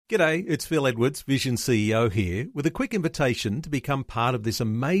G'day, it's Phil Edwards, Vision CEO here, with a quick invitation to become part of this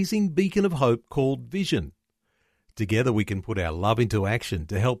amazing beacon of hope called Vision. Together we can put our love into action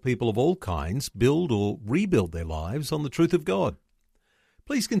to help people of all kinds build or rebuild their lives on the truth of God.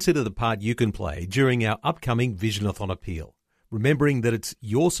 Please consider the part you can play during our upcoming Visionathon appeal, remembering that it's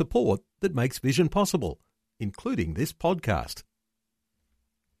your support that makes Vision possible, including this podcast.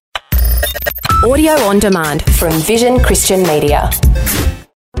 Audio on demand from Vision Christian Media.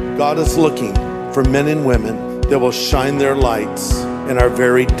 God is looking for men and women that will shine their lights in our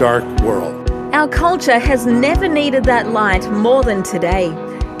very dark world. Our culture has never needed that light more than today.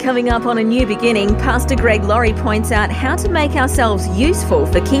 Coming up on A New Beginning, Pastor Greg Laurie points out how to make ourselves useful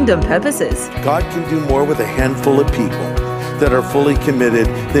for kingdom purposes. God can do more with a handful of people that are fully committed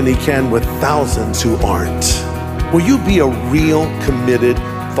than he can with thousands who aren't. Will you be a real committed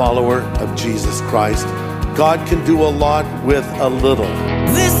follower of Jesus Christ? God can do a lot with a little.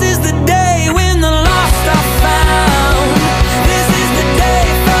 This is the day when the lost are found. This is the day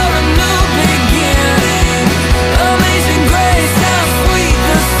for a new beginning. Amazing grace, how sweet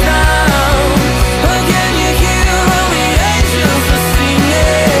the sound. Again you hear all the angels are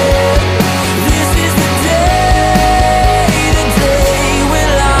singing. This is the day when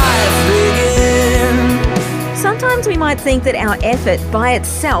life begins. Sometimes we might think that our effort by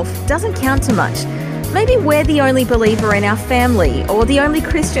itself doesn't count to much. Maybe we're the only believer in our family, or the only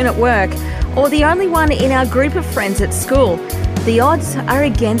Christian at work, or the only one in our group of friends at school. The odds are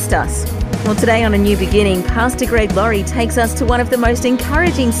against us. Well, today on A New Beginning, Pastor Greg Laurie takes us to one of the most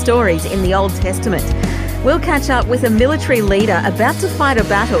encouraging stories in the Old Testament. We'll catch up with a military leader about to fight a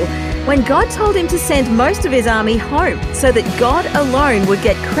battle when God told him to send most of his army home so that God alone would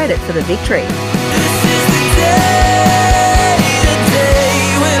get credit for the victory. This is the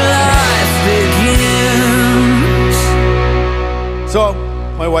day when life begins. So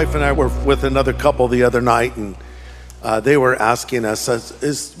my wife and I were with another couple the other night, and they were asking us,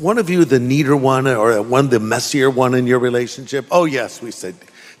 is one of you the neater one or one the messier one in your relationship? Oh, yes, we said,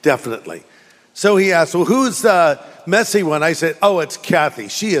 definitely. So he asked, well, who's the messy one? I said, oh, it's Kathy.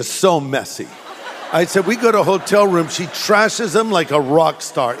 She is so messy. I said, we go to a hotel room. She trashes them like a rock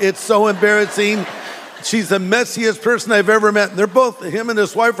star. It's so embarrassing. She's the messiest person I've ever met. And they're both, him and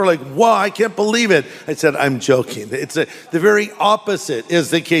his wife are like, wow, I can't believe it. I said, I'm joking. The very opposite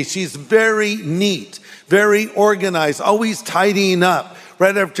is the case. She's very neat, very organized, always tidying up.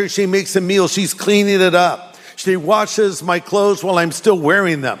 Right after she makes a meal, she's cleaning it up. She washes my clothes while I'm still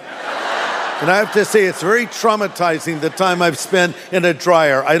wearing them. And I have to say, it's very traumatizing the time I've spent in a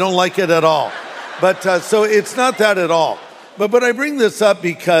dryer. I don't like it at all. But so it's not that at all. But I bring this up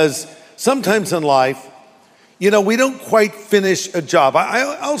because sometimes in life, we don't quite finish a job.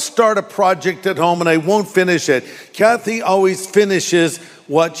 I'll start a project at home and I won't finish it. Kathy always finishes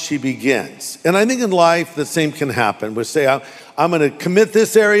what she begins. And I think in life, the same can happen. We say, I'm going to commit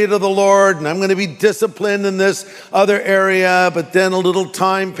this area to the Lord and I'm going to be disciplined in this other area. But then a little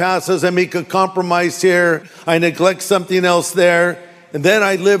time passes. I make a compromise here. I neglect something else there. And then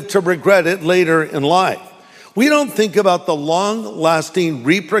I live to regret it later in life. We don't think about the long-lasting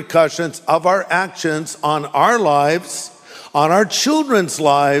repercussions of our actions on our lives, on our children's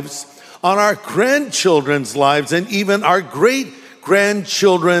lives, on our grandchildren's lives, and even our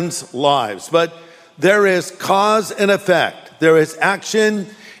great-grandchildren's lives. But there is cause and effect. There is action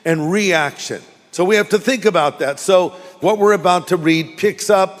and reaction. So we have to think about that. So what we're about to read picks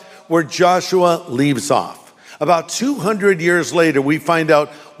up where Joshua leaves off. About 200 years later, we find out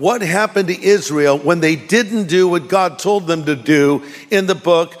what happened to Israel when they didn't do what God told them to do in the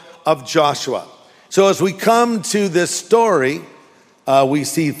book of Joshua. So as we come to this story, we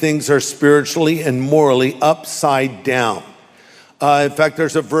see things are spiritually and morally upside down. In fact,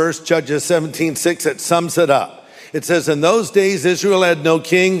 there's a verse, Judges 17:6, that sums it up. It says, in those days, Israel had no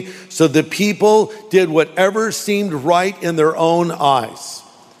king, so the people did whatever seemed right in their own eyes.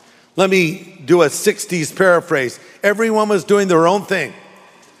 Let me do a 60s paraphrase. Everyone was doing their own thing.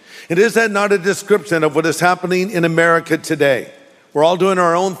 And is that not a description of what is happening in America today? We're all doing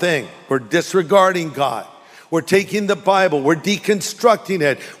our own thing. We're disregarding God. We're taking the Bible. We're deconstructing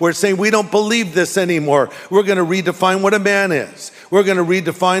it. We're saying we don't believe this anymore. We're going to redefine what a man is. We're going to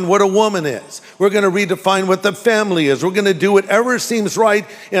redefine what a woman is. We're going to redefine what the family is. We're going to do whatever seems right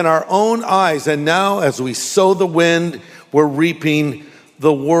in our own eyes. And now as we sow the wind, we're reaping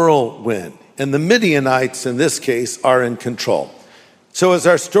the whirlwind. And the Midianites, in this case, are in control. So as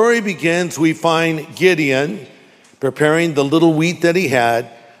our story begins, we find Gideon preparing the little wheat that he had,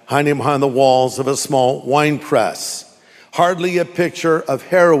 hiding behind the walls of a small wine press. Hardly a picture of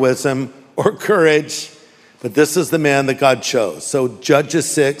heroism or courage, But this is the man that God chose. So Judges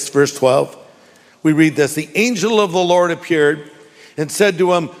 6, verse 12, we read this. The angel of the Lord appeared and said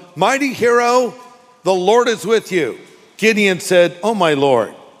to him, mighty hero, the Lord is with you. Gideon said, oh my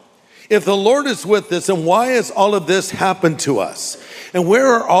Lord, if the Lord is with us, and why has all of this happened to us? And where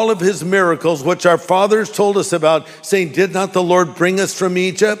are all of his miracles, which our fathers told us about, saying, did not the Lord bring us from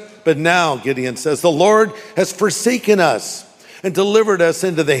Egypt? But now, Gideon says, the Lord has forsaken us and delivered us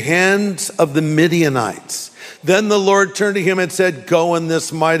into the hands of the Midianites. Then the Lord turned to him and said, go in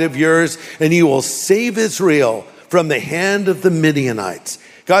this might of yours, and you will save Israel from the hand of the Midianites.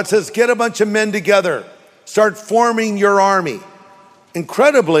 God says, get a bunch of men together. Start forming your army.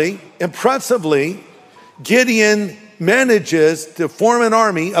 Incredibly, impressively, Gideon manages to form an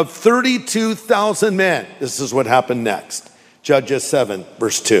army of 32,000 men. This is what happened next. Judges 7,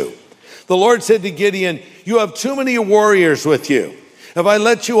 verse 2. The Lord said to Gideon, you have too many warriors with you. If I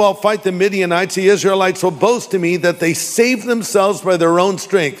let you all fight the Midianites, the Israelites will boast to me that they saved themselves by their own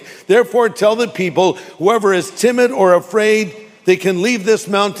strength. Therefore, tell the people, whoever is timid or afraid, they can leave this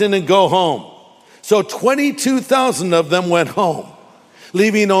mountain and go home. So 22,000 of them went home,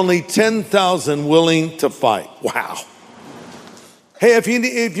 leaving only 10,000 willing to fight. Wow. Hey, if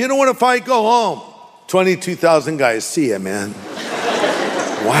you don't want to fight, go home. 22,000 guys, see ya, man.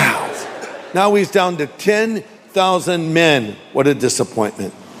 Wow. Now he's down to 10,000 men. What a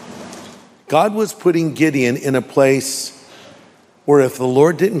disappointment. God was putting Gideon in a place where if the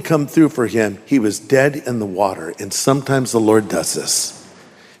Lord didn't come through for him, he was dead in the water. And sometimes the Lord does this.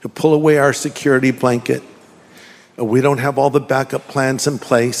 He'll pull away our security blanket. We don't have all the backup plans in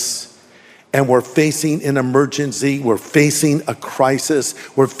place. And we're facing an emergency. We're facing a crisis.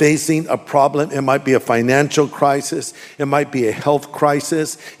 We're facing a problem. It might be a financial crisis. It might be a health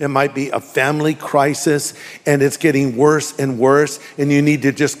crisis. It might be a family crisis. And it's getting worse and worse. And you need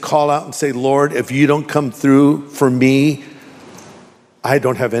to just call out and say, Lord, if you don't come through for me, I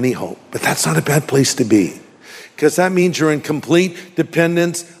don't have any hope. But that's not a bad place to be, because that means you're in complete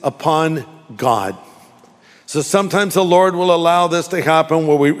dependence upon God. So sometimes the Lord will allow this to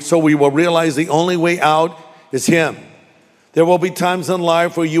happen so we will realize the only way out is him. There will be times in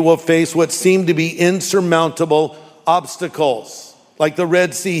life where you will face what seem to be insurmountable obstacles, like the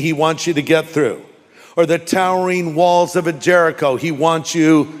Red Sea he wants you to get through, or the towering walls of a Jericho he wants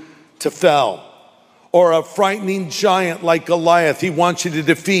you to fell, or a frightening giant like Goliath he wants you to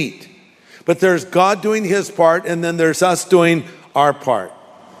defeat. But there's God doing his part, and then there's us doing our part.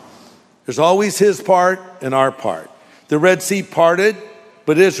 There's always his part and our part. The Red Sea parted,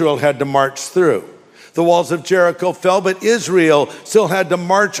 but Israel had to march through. The walls of Jericho fell, but Israel still had to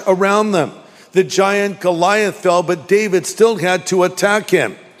march around them. The giant Goliath fell, but David still had to attack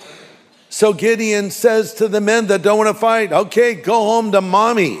him. So Gideon says to the men that don't want to fight, okay, go home to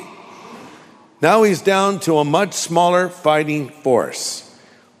mommy. Now he's down to a much smaller fighting force.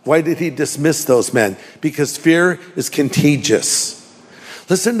 Why did he dismiss those men? Because fear is contagious.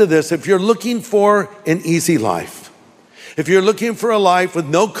 Listen to this. If you're looking for an easy life, if you're looking for a life with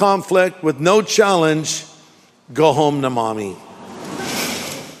no conflict, with no challenge, go home to mommy.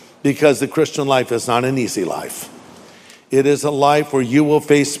 Because the Christian life is not an easy life. It is a life where you will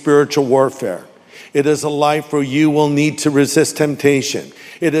face spiritual warfare. It is a life where you will need to resist temptation.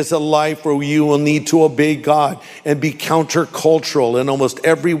 It is a life where you will need to obey God and be countercultural in almost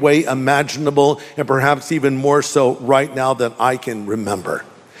every way imaginable, and perhaps even more so right now than I can remember.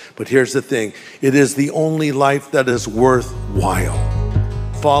 But here's the thing. It is the only life that is worthwhile.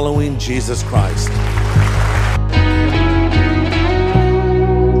 Following Jesus Christ.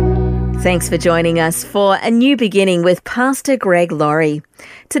 Thanks for joining us for A New Beginning with Pastor Greg Laurie.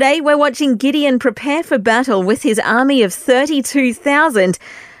 Today we're watching Gideon prepare for battle with his army of 32,000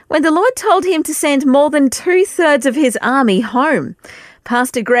 when the Lord told him to send more than 2/3 of his army home.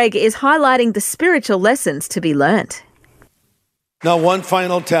 Pastor Greg is highlighting the spiritual lessons to be learnt. Now one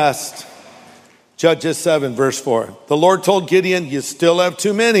final test. Judges 7 verse 4. The Lord told Gideon, you still have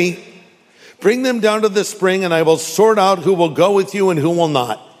too many. Bring them down to the spring and I will sort out who will go with you and who will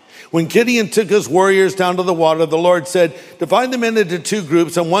not. When Gideon took his warriors down to the water, the Lord said, divide them into 2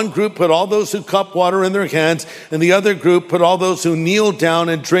 groups, and one group put all those who cup water in their hands, and the other group put all those who kneel down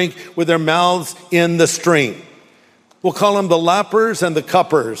and drink with their mouths in the stream. We'll call them the lappers and the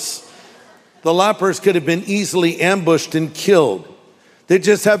cuppers. The lappers could have been easily ambushed and killed. They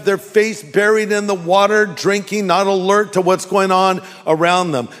just have their face buried in the water, drinking, not alert to what's going on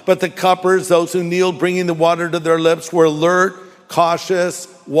around them. But the cuppers, those who kneel, bringing the water to their lips, were alert, cautious,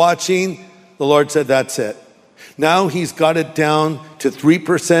 watching. The Lord said, that's it. Now he's got it down to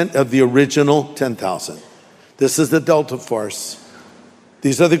 3% of the original 10,000. This is the Delta Force.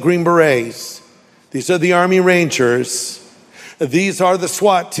 These are the Green Berets. These are the Army Rangers. These are the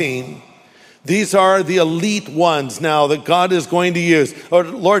SWAT team. These are the elite ones now that God is going to use. Or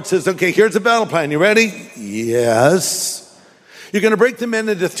the Lord says, okay, here's a battle plan. You ready? Yes. You're going to break the men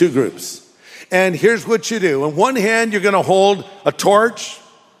into 2 groups. And here's what you do. In one hand, you're going to hold a torch,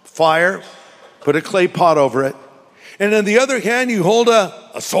 fire, put a clay pot over it. And in the other hand, you hold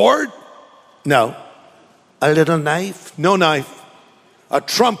a sword? No. A little knife? No knife. A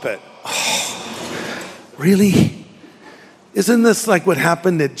trumpet. Oh, really? Isn't this like what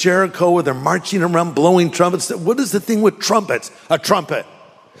happened at Jericho where they're marching around blowing trumpets? What is the thing with trumpets? A trumpet.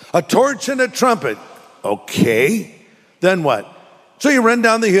 A torch and a trumpet. Okay. Then what? So you run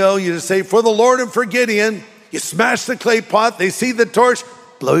down the hill, you just say, for the Lord and for Gideon. You smash the clay pot, they see the torch,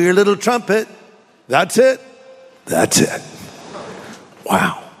 blow your little trumpet. That's it. That's it.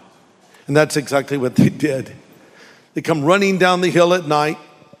 Wow. And that's exactly what they did. They come running down the hill at night.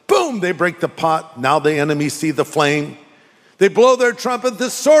 Boom, they break the pot. Now the enemy see the flame. They blow their trumpet, the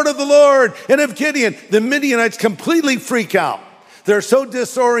sword of the Lord and of Gideon. The Midianites completely freak out. They're so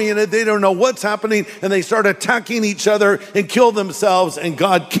disoriented, they don't know what's happening, and they start attacking each other and kill themselves, and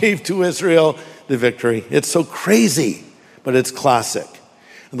God gave to Israel the victory. It's so crazy, but it's classic.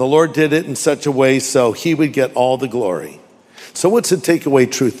 And the Lord did it in such a way so he would get all the glory. So what's the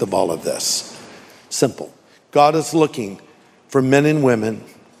takeaway truth of all of this? Simple. God is looking for men and women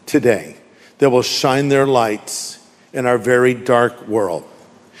today that will shine their lights in our very dark world.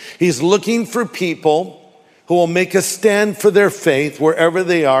 He's looking for people who will make a stand for their faith wherever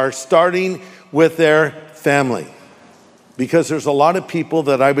they are, starting with their family. Because there's a lot of people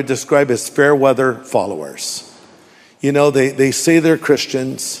that I would describe as fair weather followers. You know, they say they're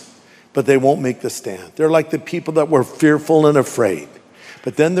Christians, but they won't make the stand. They're like the people that were fearful and afraid.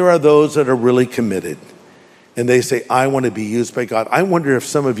 But then there are those that are really committed. And they say, I want to be used by God. I wonder if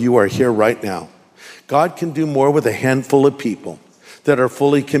some of you are here right now. God can do more with a handful of people that are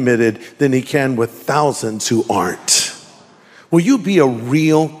fully committed than he can with thousands who aren't. Will you be a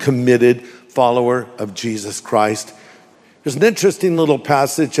real committed follower of Jesus Christ? There's an interesting little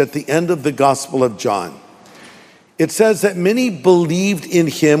passage at the end of the Gospel of John. It says that many believed in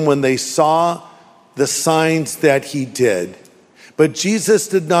him when they saw the signs that he did, but Jesus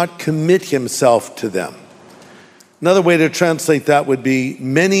did not commit himself to them. Another way to translate that would be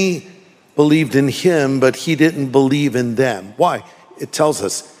many believed in him, but he didn't believe in them. Why? It tells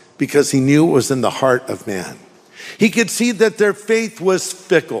us because he knew it was in the heart of man. He could see that their faith was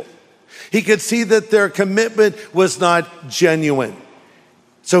fickle. He could see that their commitment was not genuine.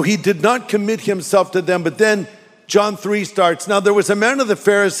 So he did not commit himself to them. But then John 3 starts. Now there was a man of the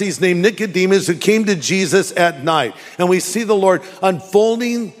Pharisees named Nicodemus who came to Jesus at night. And we see the Lord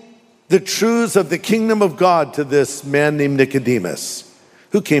unfolding the truths of the kingdom of God to this man named Nicodemus,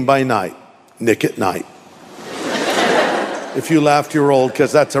 who came by night. Nick at night. If you laughed, you're old,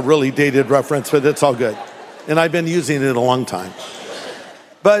 because that's a really dated reference, but it's all good. And I've been using it a long time.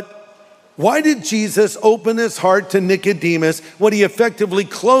 But why did Jesus open his heart to Nicodemus when he effectively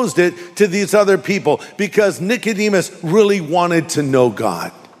closed it to these other people? Because Nicodemus really wanted to know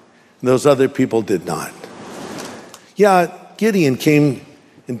God. And those other people did not. Yeah, Gideon came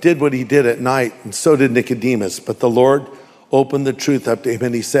and did what he did at night, and so did Nicodemus. But the Lord opened the truth up to him,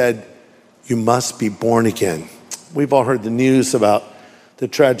 and he said, you must be born again. We've all heard the news about the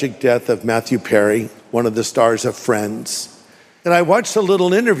tragic death of Matthew Perry, one of the stars of Friends. And I watched a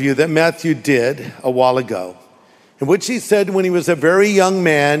little interview that Matthew did a while ago, in which he said when he was a very young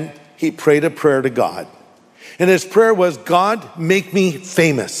man, he prayed a prayer to God. And his prayer was, God, make me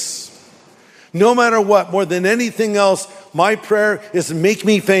famous. No matter what, more than anything else, my prayer is make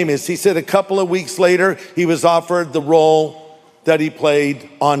me famous. He said a couple of weeks later, he was offered the role that he played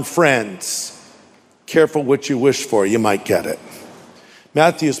on Friends. Careful what you wish for, you might get it.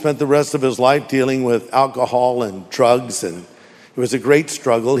 Matthew spent the rest of his life dealing with alcohol and drugs, and it was a great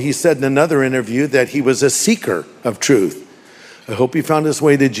struggle. He said in another interview that he was a seeker of truth. I hope he found his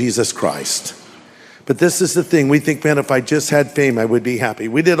way to Jesus Christ. But this is the thing, we think, man, if I just had fame, I would be happy.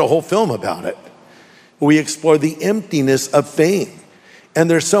 We did a whole film about it. We explore the emptiness of fame. And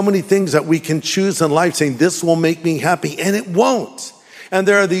there's so many things that we can choose in life saying, this will make me happy, and it won't. And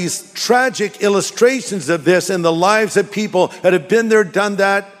there are these tragic illustrations of this in the lives of people that have been there, done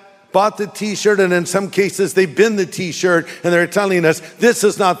that, bought the t-shirt, and in some cases they've been the t-shirt, and they're telling us, this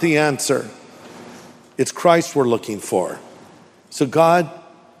is not the answer. It's Christ we're looking for. So God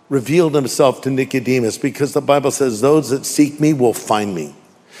revealed himself to Nicodemus because the Bible says, those that seek me will find me.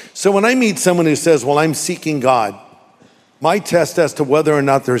 So when I meet someone who says, well, I'm seeking God, my test as to whether or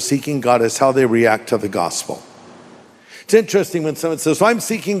not they're seeking God is how they react to the gospel. It's interesting when someone says, well, I'm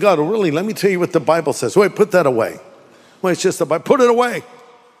seeking God. Well, really, let me tell you what the Bible says. Wait, put that away. Well, it's just the Bible. Put it away.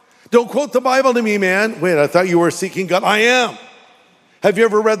 Don't quote the Bible to me, man. Wait, I thought you were seeking God. I am. Have you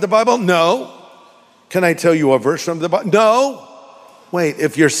ever read the Bible? No. Can I tell you a verse from the Bible? No. Wait,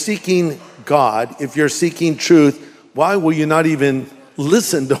 if you're seeking God, if you're seeking truth, why will you not even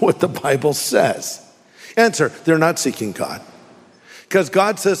listen to what the Bible says? Answer, they're not seeking God. Because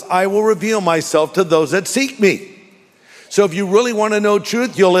God says, I will reveal myself to those that seek me. So if you really want to know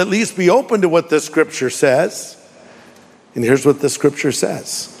truth, you'll at least be open to what the scripture says. And here's what the scripture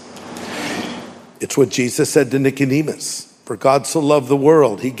says. It's what Jesus said to Nicodemus. For God so loved the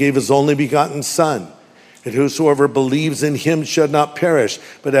world, he gave his only begotten Son, and whosoever believes in him should not perish,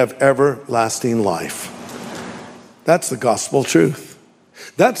 but have everlasting life. That's the gospel truth.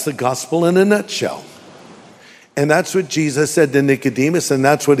 That's the gospel in a nutshell. And that's what Jesus said to Nicodemus, and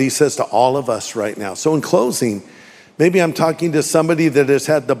that's what he says to all of us right now. So in closing, maybe I'm talking to somebody that has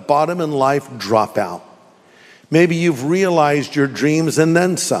had the bottom in life drop out. Maybe you've realized your dreams and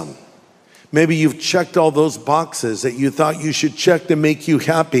then some. Maybe you've checked all those boxes that you thought you should check to make you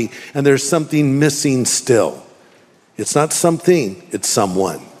happy, and there's something missing still. It's not something, it's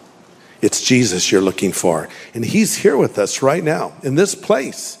someone. It's Jesus you're looking for. And he's here with us right now in this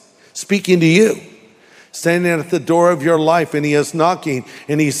place, speaking to you, standing at the door of your life, and he is knocking,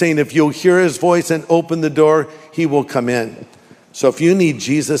 and he's saying, if you'll hear his voice and open the door, he will come in. So if you need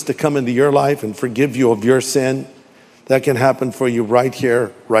Jesus to come into your life and forgive you of your sin, that can happen for you right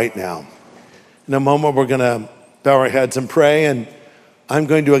here, right now. In a moment, we're going to bow our heads and pray, and I'm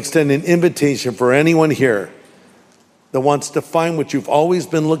going to extend an invitation for anyone here that wants to find what you've always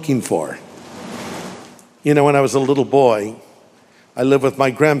been looking for. You know, when I was a little boy, I lived with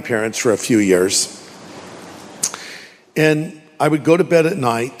my grandparents for a few years. And I would go to bed at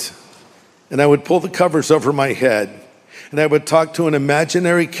night, and I would pull the covers over my head, and I would talk to an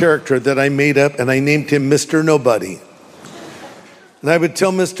imaginary character that I made up, and I named him Mr. Nobody. And I would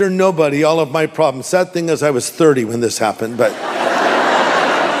tell Mr. Nobody all of my problems. Sad thing is I was 30 when this happened, but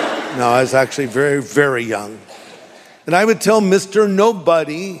no, I was actually very, very young. And I would tell Mr.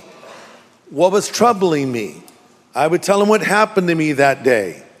 Nobody what was troubling me. I would tell him what happened to me that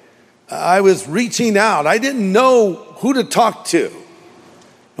day. I was reaching out. I didn't know who to talk to.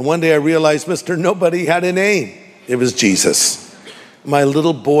 And one day I realized Mr. Nobody had a name. It was Jesus. My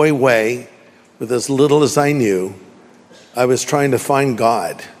little boy way, with as little as I knew, I was trying to find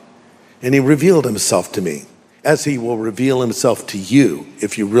God. And he revealed himself to me, as he will reveal himself to you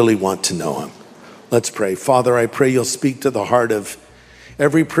if you really want to know him. Let's pray. Father, I pray you'll speak to the heart of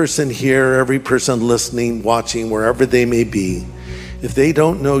every person here, every person listening, watching, wherever they may be. If they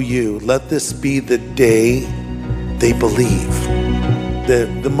don't know you, let this be the day they believe.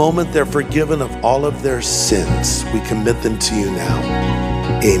 The moment they're forgiven of all of their sins, we commit them to you now.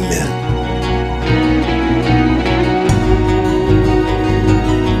 Amen.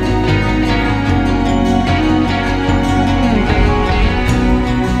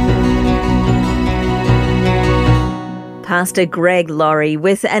 Pastor Greg Laurie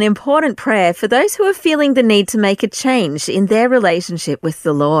with an important prayer for those who are feeling the need to make a change in their relationship with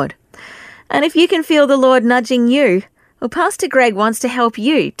the Lord. And if you can feel the Lord nudging you, well, Pastor Greg wants to help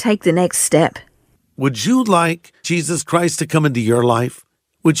you take the next step. Would you like Jesus Christ to come into your life?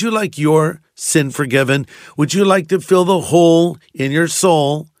 Would you like your sin forgiven? Would you like to fill the hole in your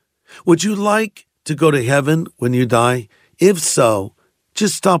soul? Would you like to go to heaven when you die? If so,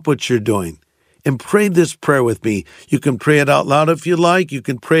 just stop what you're doing and pray this prayer with me. You can pray it out loud if you like. You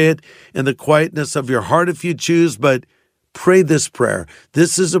can pray it in the quietness of your heart if you choose, but pray this prayer.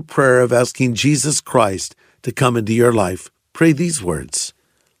 This is a prayer of asking Jesus Christ to come into your life. Pray these words.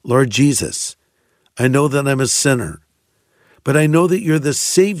 Lord Jesus, I know that I'm a sinner, but I know that you're the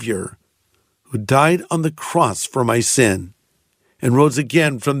Savior who died on the cross for my sin and rose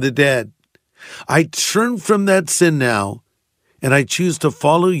again from the dead. I turn from that sin now, and I choose to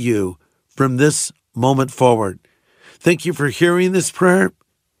follow you from this moment forward. Thank you for hearing this prayer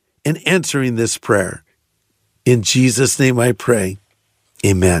and answering this prayer. In Jesus' name I pray.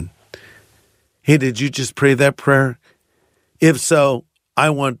 Amen. Hey, did you just pray that prayer? If so, I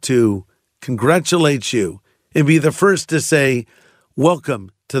want to congratulate you and be the first to say,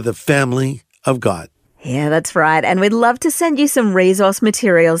 welcome to the family of God. Yeah, that's right. And we'd love to send you some resource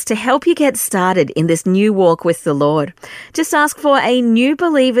materials to help you get started in this new walk with the Lord. Just ask for a New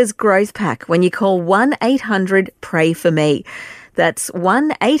Believers Growth Pack when you call 1-800-PRAY-FOR-ME. That's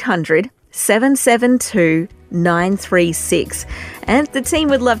 1-800-772-936. And the team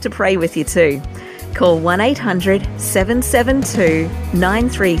would love to pray with you too. Call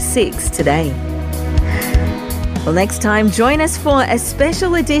 1-800-772-936 today. Well, next time, join us for a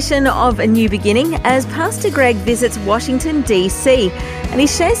special edition of A New Beginning as Pastor Greg visits Washington, D.C. and he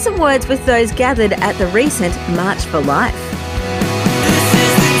shares some words with those gathered at the recent March for Life. This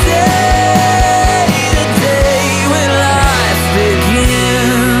is the day when life begins.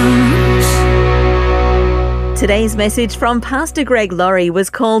 Today's message from Pastor Greg Laurie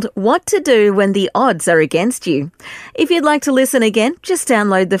was called What to Do When the Odds Are Against You. If you'd like to listen again, just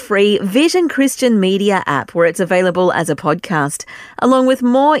download the free Vision Christian Media app where it's available as a podcast, along with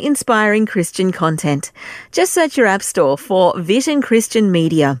more inspiring Christian content. Just search your app store for Vision Christian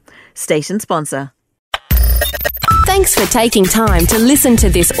Media. Station sponsor. Thanks for taking time to listen to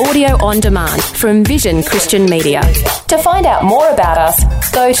this audio on demand from Vision Christian Media. To find out more about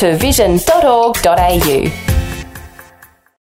us, go to vision.org.au.